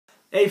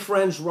Hey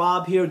friends,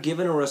 Rob here,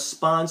 giving a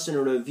response and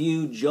a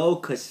review. Joe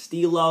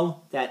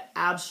Castillo, that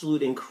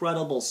absolute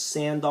incredible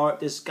sand art.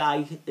 This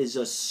guy is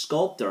a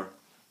sculptor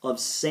of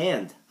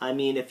sand. I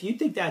mean, if you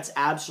think that's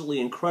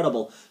absolutely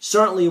incredible,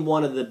 certainly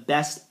one of the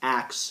best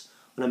acts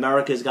on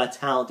America's Got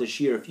Talent this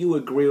year. If you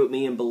agree with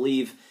me and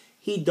believe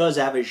he does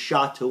have a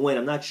shot to win,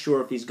 I'm not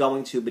sure if he's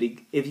going to, but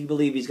if you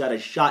believe he's got a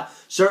shot,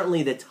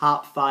 certainly the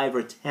top 5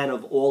 or 10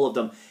 of all of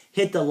them.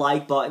 Hit the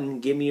like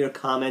button, give me your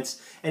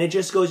comments, and it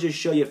just goes to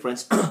show you,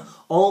 friends,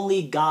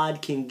 only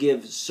God can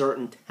give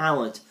certain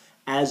talent,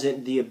 as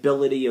in the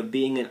ability of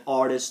being an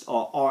artist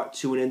or art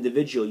to an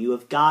individual. You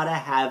have got to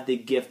have the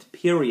gift,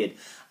 period.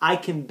 I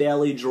can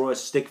barely draw a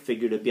stick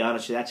figure, to be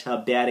honest with you. That's how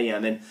bad I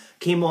am. And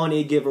came on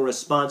here to give a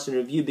response and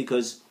review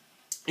because,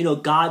 you know,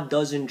 God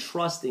does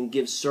entrust and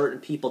give certain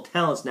people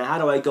talents. Now, how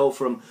do I go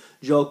from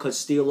Joe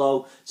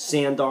Castillo,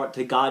 sand art,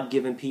 to God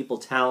giving people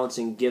talents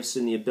and gifts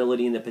and the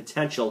ability and the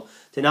potential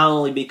to not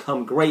only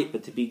become great,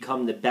 but to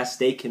become the best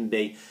they can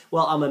be?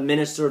 Well, I'm a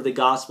minister of the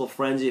gospel,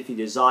 friends. If you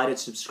desire to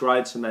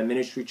subscribe to my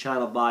ministry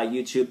channel via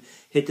YouTube,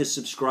 hit the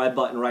subscribe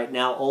button right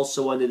now.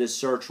 Also under the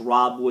search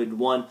Robb Wood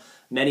 1,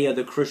 many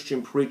other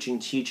Christian preaching,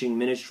 teaching,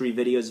 ministry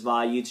videos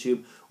via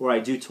YouTube where I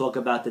do talk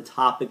about the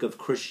topic of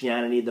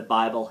Christianity, the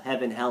Bible,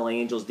 heaven, hell,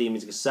 angels,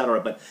 demons, etc.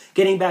 But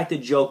getting back to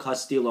Joe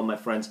Castillo, my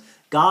friends,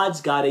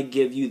 God's got to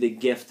give you the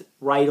gift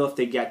right off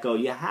the get-go.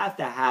 You have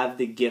to have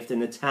the gift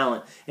and the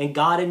talent. And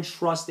God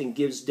entrusts and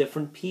gives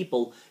different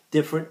people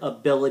different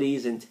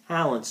abilities and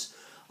talents.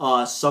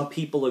 Some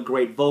people are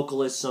great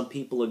vocalists. Some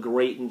people are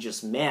great in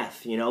just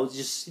math. You know,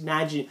 just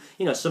imagine,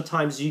 you know,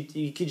 sometimes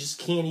you just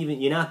can't even,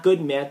 you're not good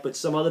in math, but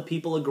some other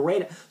people are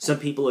great. Some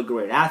people are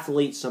great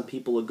athletes. Some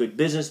people are good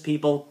business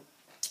people.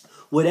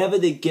 Whatever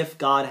the gift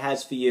God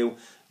has for you,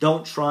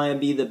 don't try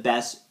and be the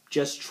best.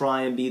 Just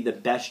try and be the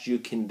best you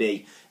can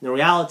be. And the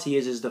reality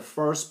is the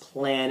first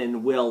plan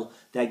and will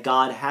that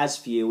God has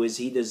for you is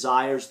He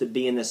desires to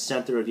be in the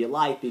center of your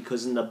life,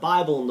 because in the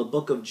Bible, in the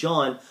book of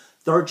John,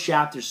 3rd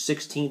chapter,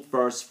 16th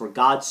verse, for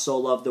God so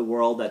loved the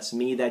world, that's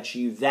me, that's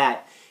you,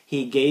 that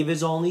He gave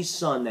His only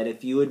Son, that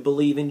if you would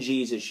believe in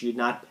Jesus, you'd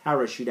not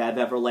perish, you'd have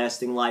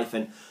everlasting life.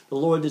 And the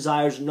Lord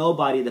desires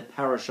nobody to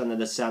perish under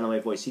the sound of my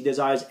voice. He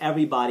desires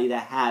everybody to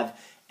have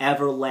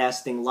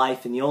everlasting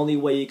life. And the only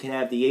way you can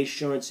have the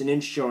assurance and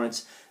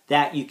insurance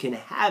that you can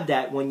have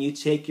that when you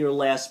take your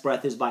last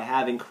breath is by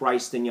having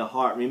Christ in your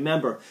heart.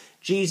 Remember,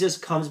 Jesus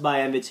comes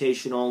by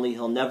invitation only.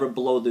 He'll never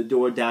blow the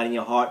door down in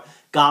your heart.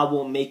 God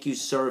won't make you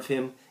serve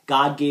Him.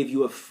 God gave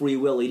you a free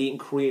will. He didn't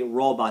create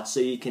robots, so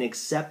you can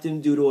accept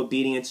Him due to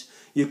obedience.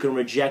 You can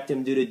reject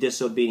Him due to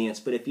disobedience.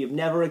 But if you've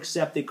never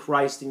accepted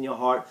Christ in your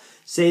heart,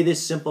 say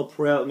this simple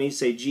prayer with me.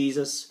 Say,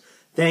 Jesus,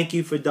 thank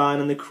you for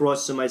dying on the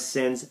cross for my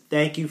sins.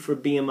 Thank you for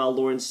being my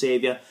Lord and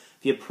Savior.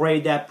 If you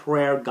prayed that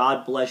prayer,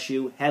 God bless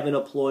you. Heaven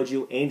applauds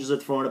you. Angels are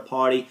throwing a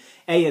party.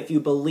 Hey, if you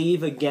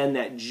believe again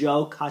that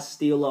Joe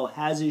Castillo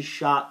has his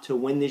shot to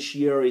win this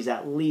year, he's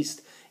at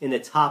least in the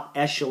top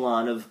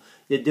echelon of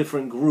the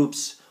different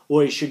groups,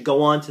 or he should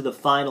go on to the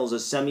finals or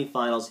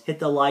semifinals, hit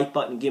the like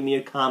button, give me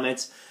your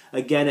comments.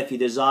 Again, if you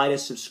desire to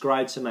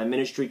subscribe to my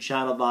ministry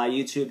channel via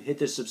YouTube, hit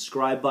the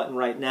subscribe button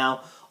right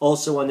now.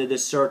 Also under the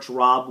search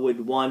Robb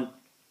Wood 1,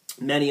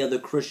 many other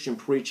Christian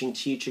preaching,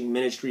 teaching,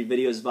 ministry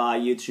videos via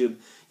YouTube.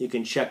 You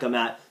can check them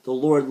out. The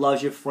Lord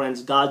loves you,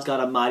 friends. God's got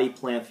a mighty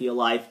plan for your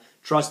life.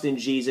 Trust in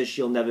Jesus.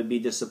 You'll never be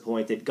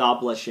disappointed. God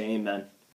bless you. Amen.